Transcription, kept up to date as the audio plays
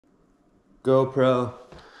GoPro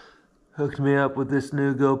hooked me up with this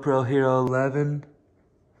new GoPro Hero 11.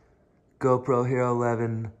 GoPro Hero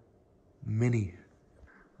 11 Mini.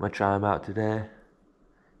 I'm gonna try them out today.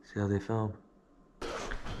 See how they film.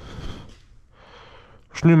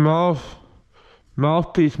 This new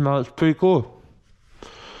mouthpiece mount is pretty cool.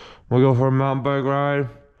 We'll go for a mountain bike ride.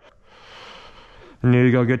 I need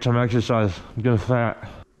to go get some exercise. I'm getting fat.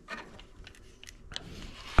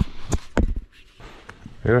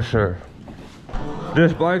 Yes, sir.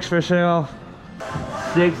 This bike's for sale.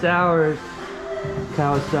 6 hours.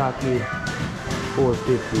 Kawasaki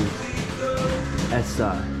 450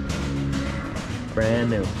 SR. Brand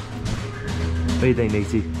new. What do you think,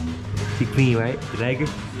 Nixie? She clean, right? You like her?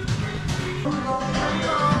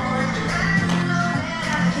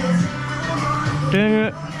 Dang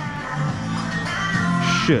it.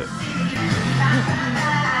 Shit.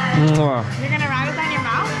 Mwah. You're gonna ride with on your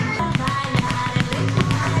mouth?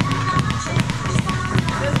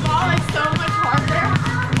 This ball is so much harder.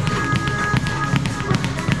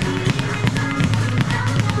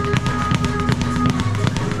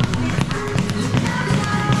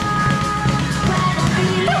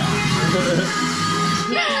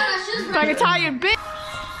 Like Italian bitch.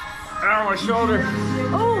 Ow, my shoulder.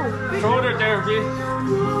 Oh, Shoulder therapy.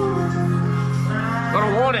 I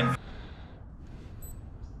don't want it.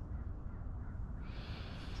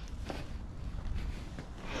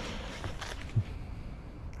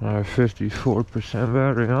 Alright, 54%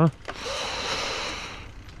 battery, huh?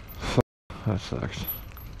 Fuck, that sucks.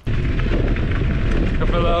 Go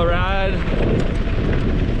for a little ride. I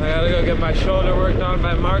gotta go get my shoulder worked on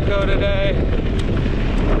by Marco today.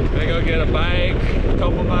 Gonna go get a bike, a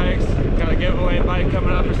couple bikes. Got a giveaway bike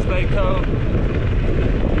coming up for Slate Cove.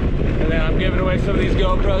 And then I'm giving away some of these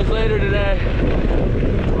GoPros later today.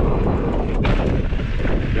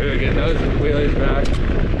 We're getting those wheelies back.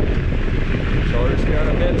 Shoulders feeling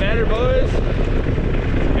a bit better, boys.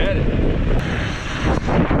 Get it.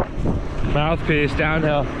 Mouthpiece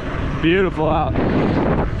downhill. Beautiful out.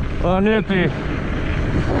 Oh, nippy.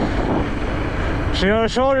 See how the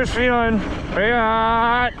shoulders feeling? Pretty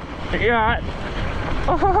hot. Pretty hot.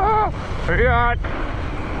 Pretty hot.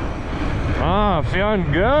 Ah,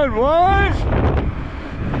 feeling good, boys.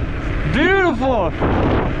 Beautiful.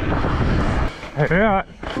 Pretty hot.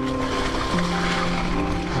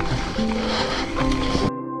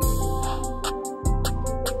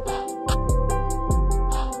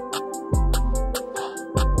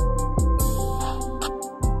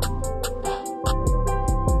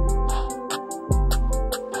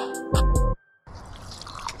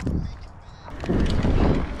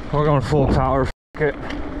 We're going full power, f it.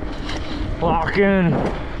 Lock in.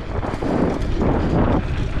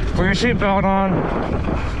 Put your seatbelt on.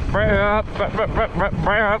 Bring up,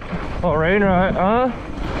 bring up. Oh, rain right, huh?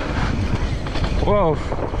 Whoa.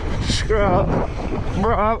 Screw up.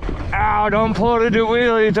 Bro up. Ow, don't pull to do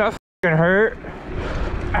wheelies, that f***ing hurt.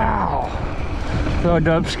 Ow. Little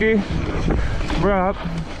dubski. Bro up.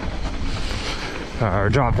 We're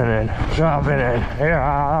dropping in. Dropping in.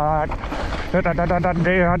 Yeah. Little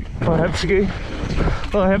hipski.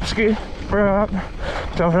 Little hipski. Bro up.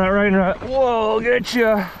 Jumping that rain right. Whoa, get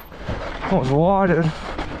ya. Almost watered.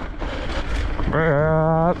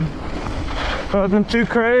 Bro up. Nothing too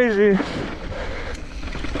crazy.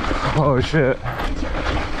 Oh shit.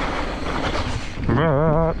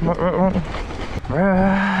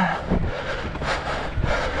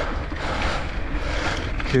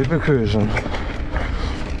 Keep it cruising.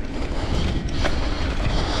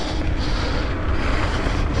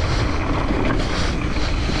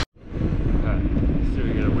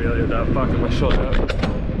 Fucking my shoulder up.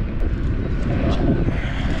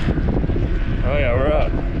 Oh yeah, we're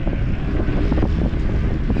up.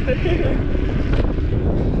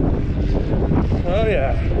 Oh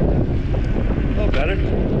yeah. A little better.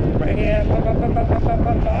 Right here.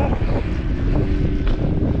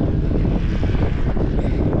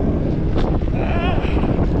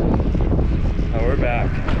 Oh, we're back.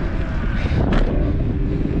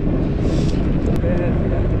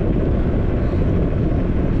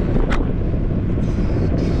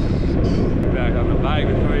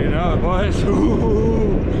 Before you know it, boys.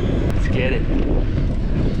 Ooh. Let's get it.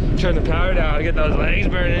 Turn the power down, get those legs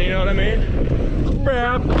burning, you know what I mean?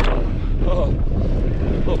 Oh,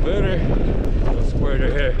 little booter. Little squirter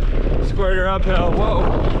here. Squirter uphill. Whoa.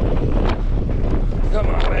 Come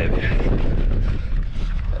on, baby.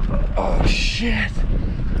 Oh, shit.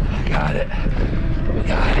 I got it. We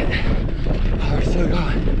got it. Oh, we're still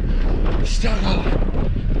going. We're still going.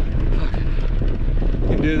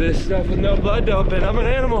 Can do this stuff with no blood doping. I'm an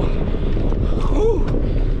animal. Whew.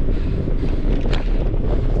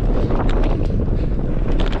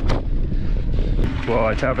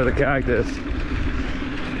 watch out for the cactus.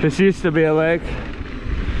 This used to be a lake.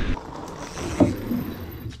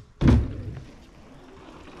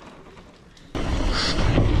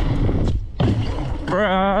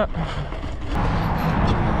 Bruh.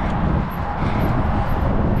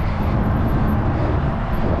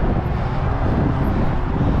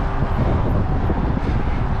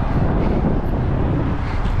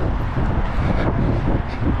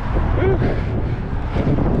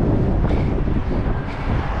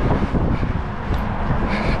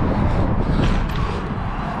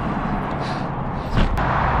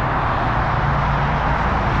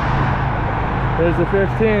 There's the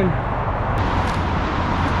 15.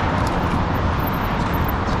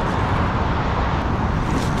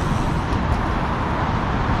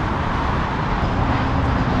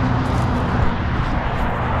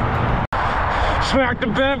 Smack the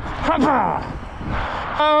bimp. Hoppa!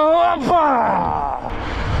 Oh, hoppa!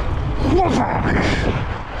 Whoopah!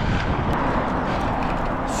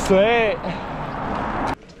 Sweet.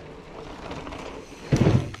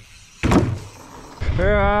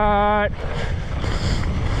 Right.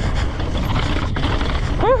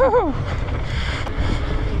 Woohoo!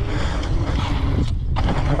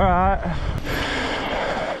 Alright.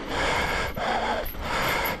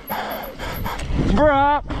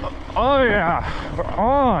 Bruh! Oh yeah! We're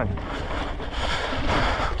on!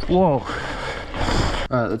 Whoa.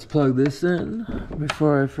 Alright, let's plug this in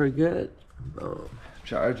before I forget. Boom.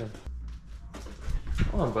 Charging.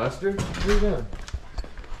 Come on, Buster. What are you doing?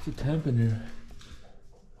 What's the temp in here?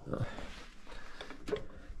 Oh.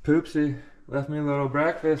 Poopsie. Left me a little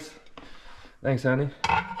breakfast. Thanks, honey.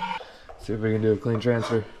 Let's see if we can do a clean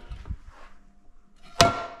transfer.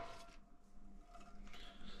 A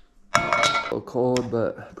little cold,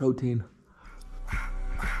 but protein.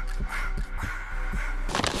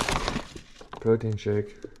 Protein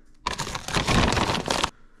shake.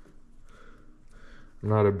 I'm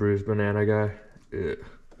not a bruised banana guy. Ugh.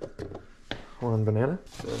 One banana.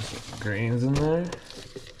 There's some greens in there.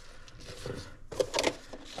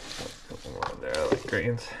 Couple more in there. I like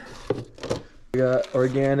greens. We got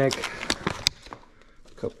organic.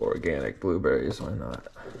 A couple organic blueberries. Why not?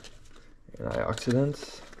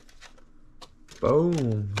 Antioxidants.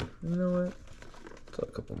 Boom. You know what? Throw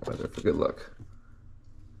a couple more there for good luck.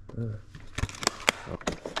 Ugh.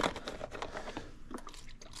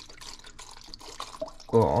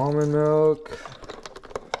 A little almond milk.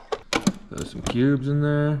 There's some cubes in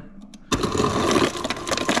there.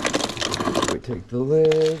 We take the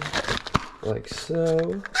lid, like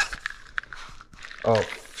so. Oh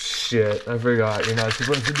shit, I forgot. You're not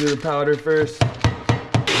supposed to do the powder first. Wind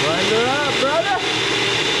her up, brother!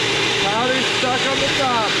 Powder's stuck on the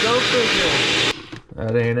top, go figure.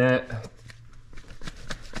 That ain't it.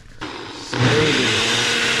 Smoothie.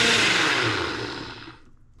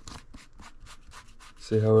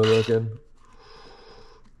 See how we're looking?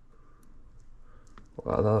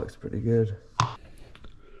 Wow, that looks pretty good.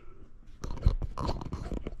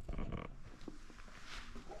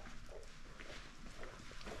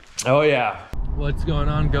 Oh yeah. What's going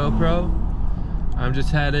on, GoPro? I'm just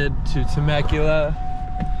headed to Temecula.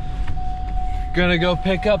 Gonna go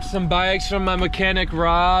pick up some bikes from my mechanic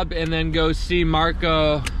Rob and then go see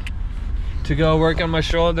Marco to go work on my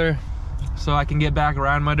shoulder so I can get back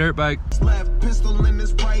around my dirt bike. Left pistol in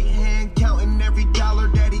his right hand, counting every dollar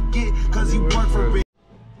that he get, cause he worked for it.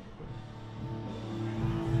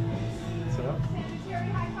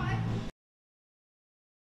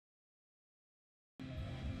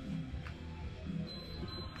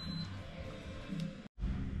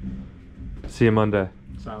 See you Monday.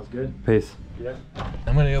 Sounds good. Peace. Yeah.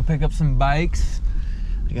 I'm gonna go pick up some bikes.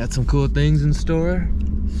 I got some cool things in store.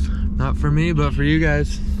 Not for me, but for you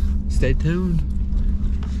guys. Stay tuned.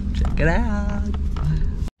 Check it out.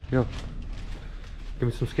 Yo, give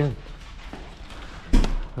me some skin.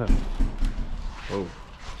 Oh,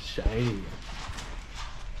 shiny.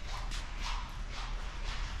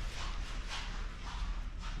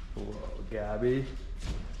 Whoa, Gabby.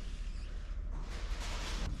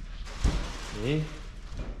 Me?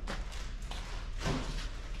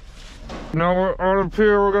 Now we're out of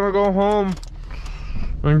here, we're gonna go home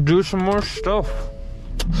and do some more stuff.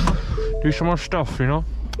 You know?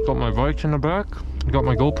 Got my bikes in the back, got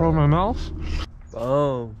my GoPro in my mouth.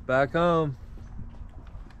 Boom, back home.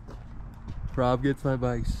 Rob gets my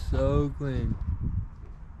bike so clean.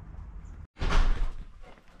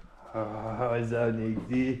 Oh, what's up,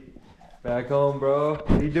 Nixie? Back home, bro.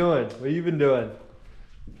 What you doing? What you been doing?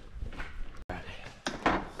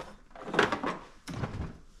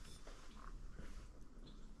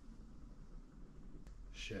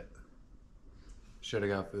 Shit. Should've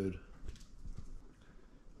got food.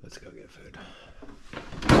 Let's go get food.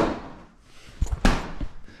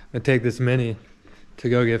 I take this Mini to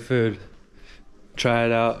go get food. Try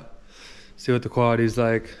it out. See what the quality's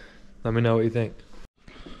like. Let me know what you think.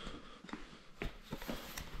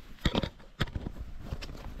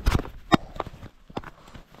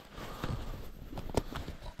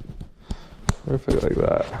 Perfect like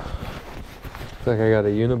that. Looks like I got a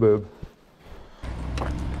uniboob.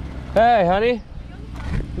 Hey, honey.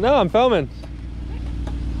 No, I'm filming.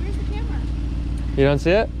 Where's the camera? You don't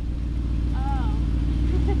see it? Oh.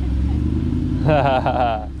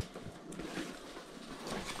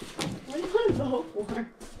 What do you want a bow for?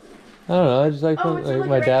 I don't know. I just like, Oh, like look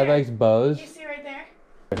my right dad there. likes bows. You see right there?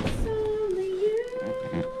 It's only you.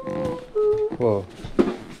 Whoa.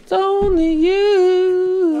 It's only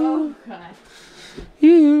you. Oh god.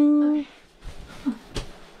 You.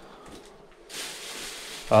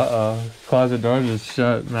 Uh-oh. Closet door just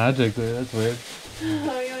shut magically. That's weird. Oh, you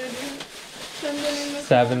wanna do something in the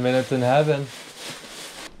 7 minutes in heaven.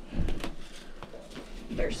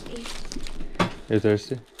 Thirsty. You're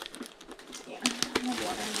thirsty? Yeah. I have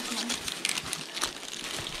water in this one.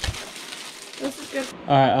 This is good.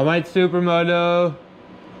 Alright, I might supermoto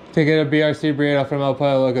to get a BRC burrito from El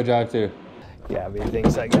Pollo Loco drive-thru. Gabby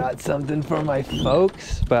thinks I got something for my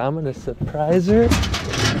folks, but I'm gonna surprise her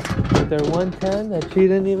with their 110 that she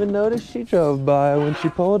didn't even notice she drove by when she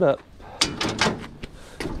pulled up.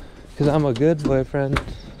 Cause I'm a good boyfriend.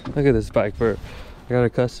 Look at this bike for, I gotta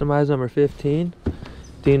customize number 15,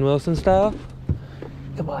 Dean Wilson style.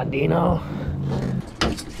 Come on, Dino.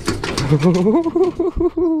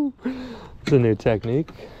 It's a new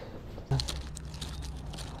technique.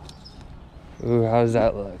 Ooh, how does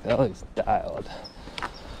that look? That looks dialed.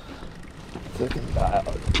 It's looking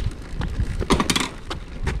dialed.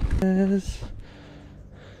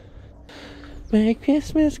 Merry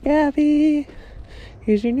Christmas, Gabby.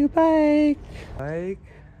 Here's your new bike. Bike.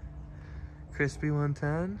 Crispy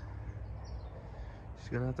 110. She's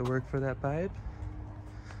gonna have to work for that pipe.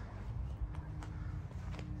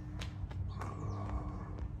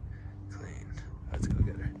 Clean. Let's go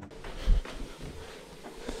get her.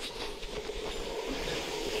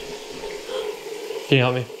 Can you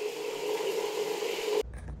help me?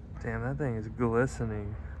 Damn, that thing is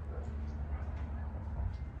glistening.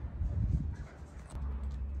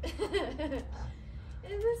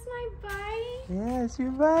 Is this my bike? Yeah, it's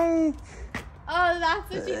your bike. Oh, that's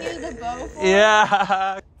what you needed the bow for?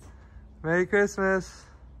 Yeah. Merry Christmas.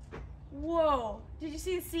 Whoa. Did you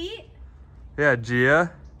see the seat? Yeah,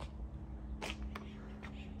 Gia.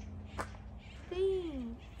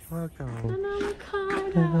 Thanks. Welcome.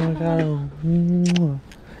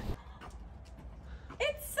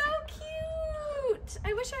 It's so cute.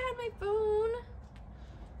 I wish I had my phone.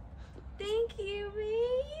 Thank you, babe.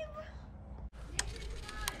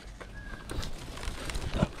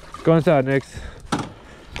 Go inside, Nix.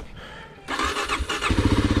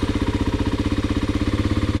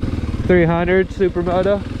 $300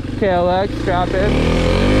 Supermoto KLX, strap in.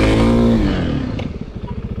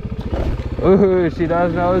 Ooh, she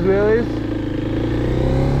does nose wheelies.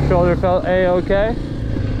 Shoulder felt A-okay.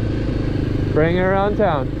 Bring her around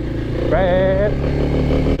town. Right.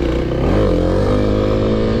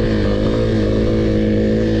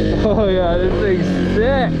 Oh yeah, this thing's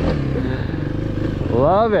sick.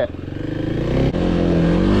 Love it.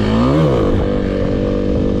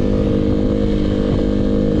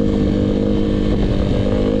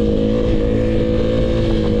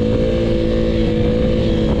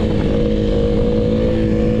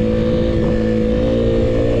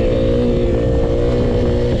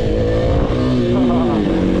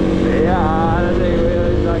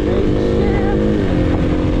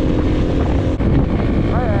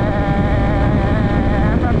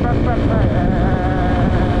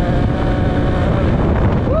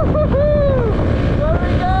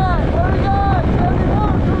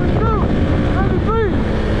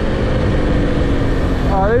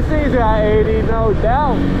 This thing's got 80, no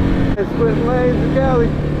doubt. It's splitting lanes with Kelly.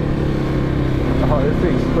 Oh, this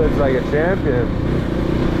thing splits like a champion.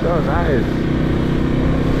 So nice.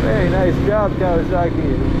 Very nice job,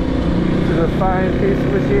 Kawasaki. This is a fine piece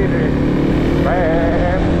of machinery.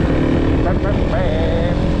 Bam. Bam, bam,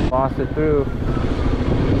 bam. Lost it through.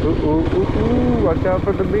 Ooh, ooh, ooh, ooh. Watch out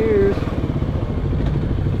for the mirrors.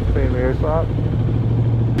 Same mirror swap.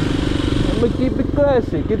 I'm gonna keep it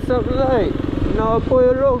classic. Get something light. No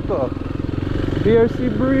pollo loco. BRC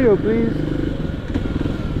burrito, please.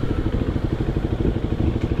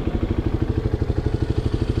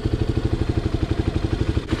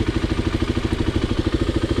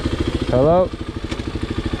 Hello?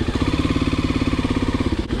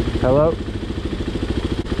 Hello?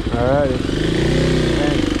 Alrighty.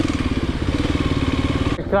 Thanks.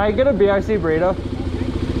 Can I get a BRC burrito?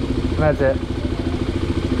 That's it.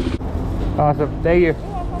 Awesome. Thank you.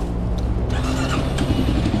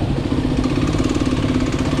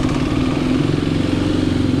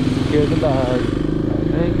 Here's the bag.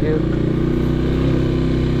 Thank you.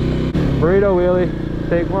 Burrito wheelie.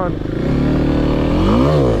 Take one.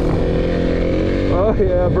 Oh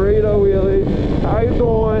yeah, burrito wheelie. How you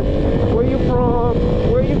doing? Where you from?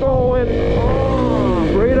 Where you going? Oh,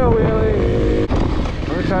 burrito wheelie. I'm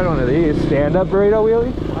gonna try one of these. Stand-up burrito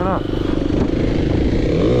wheelie? Why not?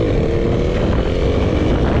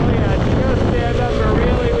 Oh yeah, you gotta stand up for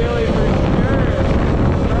really wheelie for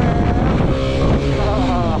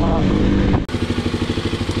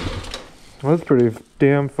sure. That's pretty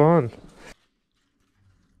damn fun.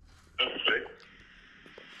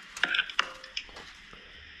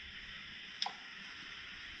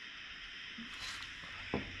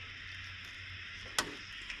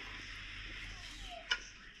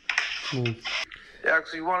 Yeah,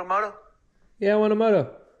 Axell, you want a moto? Yeah, I want a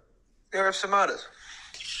moto. There are some motos.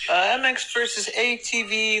 MX versus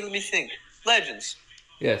ATV, let me think. Legends.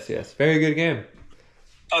 Yes, yes. Very good game.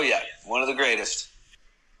 Oh yeah, one of the greatest.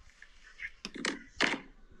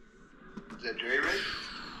 Is that Jerry ready?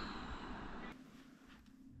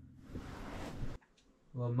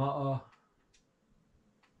 Lamata.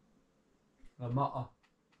 Lamata.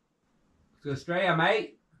 Let's go Australia,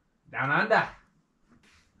 mate. Down under.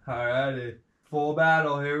 Alrighty. Full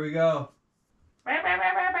battle. Here we go. I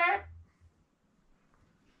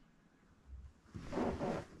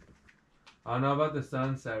don't know about the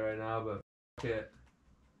sunset right now, but f it.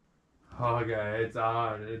 Okay, it's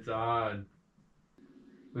on. It's on.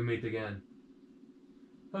 We meet again.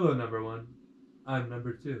 Hello, number one. I'm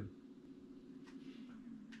number two.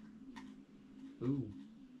 Ooh.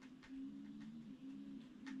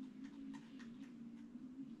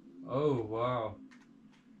 Oh, wow.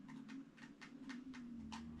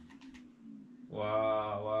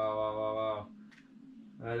 Wow, wow, wow, wow, wow.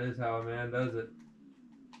 That is how a man does it.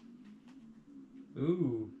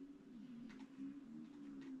 Ooh.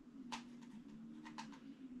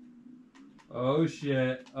 Oh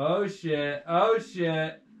shit. Oh shit. Oh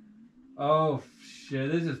shit. Oh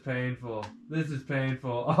shit. This is painful. This is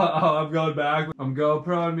painful. Oh, I'm going back. I'm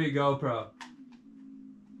GoPro and me GoPro.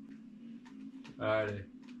 Alrighty.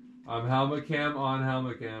 I'm helmet cam on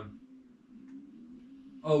helmet cam.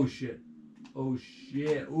 Oh shit. Oh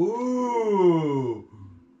shit. Ooh.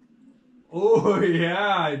 Oh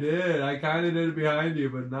yeah, I did. I kind of did it behind you,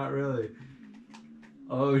 but not really.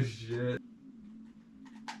 Oh shit.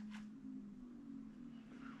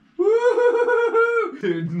 Woo!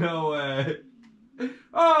 Dude, no way.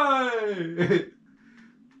 Hi!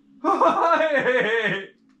 Hi!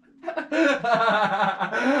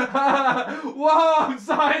 Whoa, I'm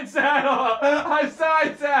side saddle! I'm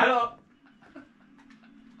side saddle!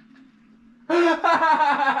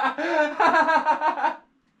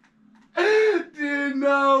 Dude,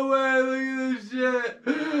 no way, look at this shit.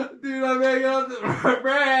 Dude, I'm making up the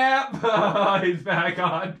ramp. Oh, he's back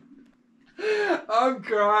on. I'm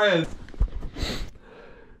crying.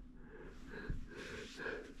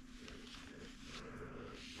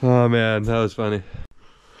 Oh man, that was funny.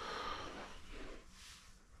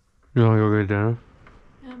 You wanna go get dinner?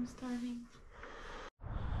 I'm starving.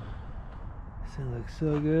 This thing looks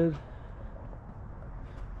so good.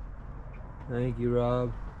 Thank you,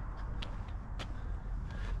 Rob.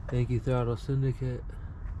 Thank you, Throttle Syndicate.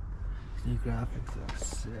 These new graphics are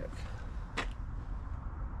sick.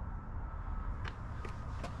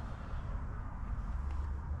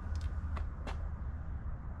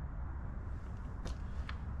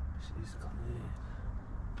 She's clean.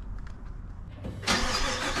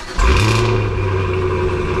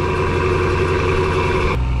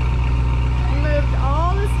 Moved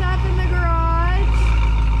all the stuff in the garage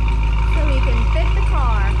so we can fit the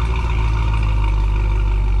car.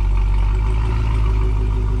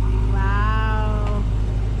 Wow.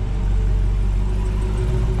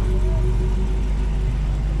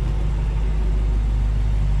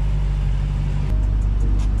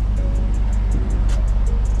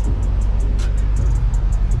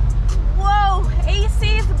 Whoa, AC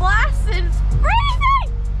is blasting. It's freezing.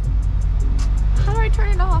 How do I turn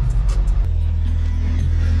it off?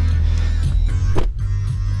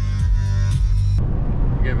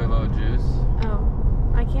 Give it a little juice. Oh,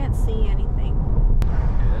 I can't see anything.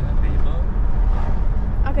 Yeah, Nemo.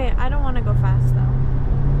 Okay, I don't want to go fast though.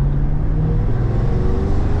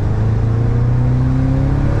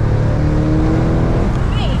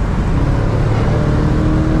 Wait.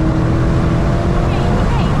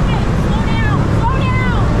 Okay, slow down, slow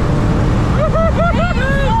down.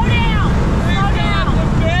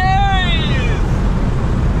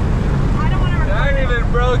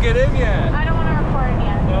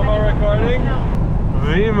 recording? No.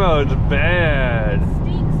 V-mode's bad. It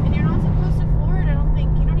stinks, and you're not supposed to floor it, I don't think.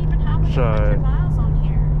 You don't even have like Sorry. 100 miles on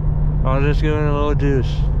here. I'll just give it a little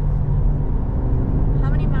juice. How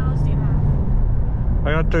many miles do you have?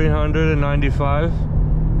 I got 395.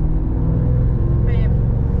 Babe,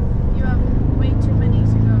 you have way too many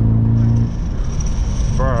to go.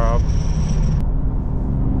 Bruh.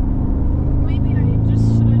 Maybe I just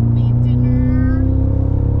shouldn't made dinner.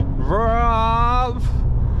 Bruh.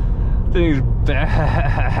 Thing's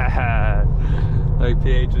bad. Like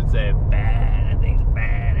PH would say, bad. That thing's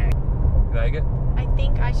bad. You like it? I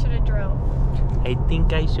think I should have drove. I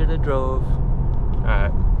think I should have drove.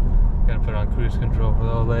 Alright. Gotta put on cruise control for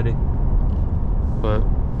the old lady. But Is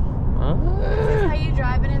this how you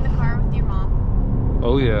drive it in the car with your mom?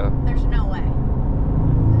 oh yeah. There's no way.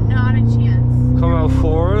 Not a chance. Come out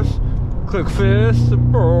for us. Click fist.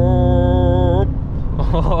 Oh.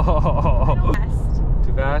 Fast.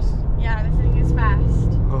 Too fast? Yeah, this thing is fast.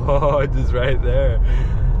 Oh, it's just right there.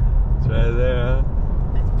 It's right there, huh?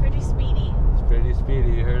 It's pretty speedy. It's pretty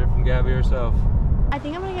speedy. You heard it from Gabby herself. I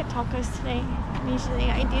think I'm gonna get tacos today. Usually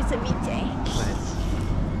I do ceviche. Nice.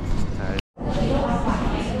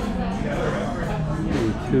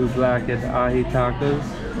 Two blackened ahi tacos.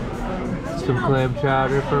 Some clam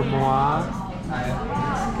chowder for moi.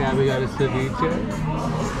 Gabby got a ceviche.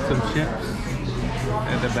 Some chips.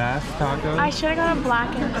 And a bass taco. I should have got a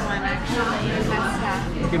blackened one actually. I messed up.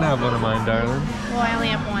 You can have one of mine, darling. Well, I only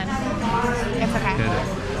have one. It's okay. Get it.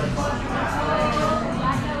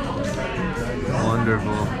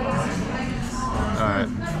 Wonderful. Alright,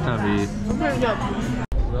 time to eat. Pretty good. A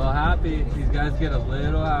little happy. These guys get a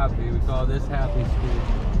little happy. We call this happy street.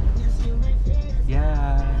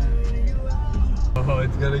 Yeah. Oh,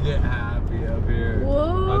 it's gonna get happy up here.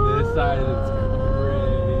 Whoa. On this side, it's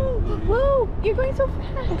crazy. Whoa, you're going so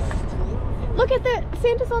fast. Look at that.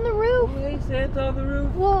 Santa's on the roof. Hey, Santa on the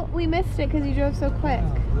roof. Well, we missed it because you drove so quick.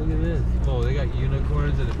 Look at this. Oh, they got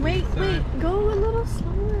unicorns and a Wait, peace wait, sign. go a little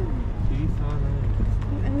slower. Peace on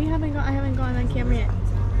And I haven't gone on camera yet.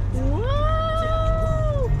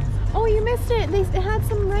 Whoa! Oh, you missed it. It had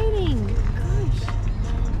some writing. Gosh,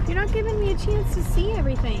 you're not giving me a chance to see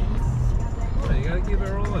everything. it. You gotta keep it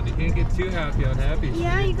rolling. You can't get too happy on happy street.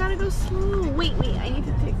 Yeah, you gotta go slow. Wait, I need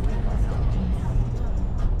to take.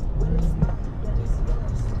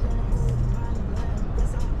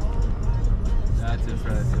 That's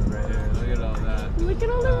impressive right here. Look at all that. Look at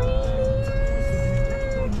all the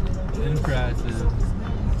reindeer. Impressive.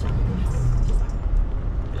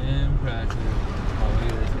 Impressive. Oh,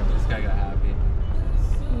 look at this guy. This guy got happy.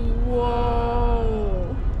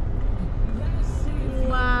 Whoa!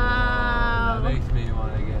 Wow! That makes me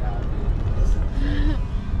want to get happy.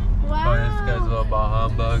 Wow! Oh, this guy's a little bah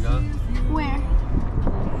humbug, huh? Where?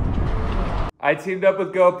 I teamed up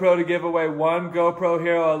with GoPro to give away one GoPro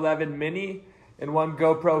Hero 11 Mini and one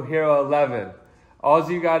GoPro Hero 11. All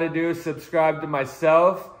you gotta do is subscribe to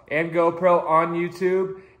myself and GoPro on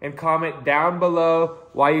YouTube and comment down below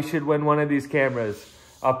why you should win one of these cameras.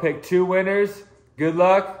 I'll pick 2 winners. Good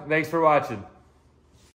luck. Thanks for watching.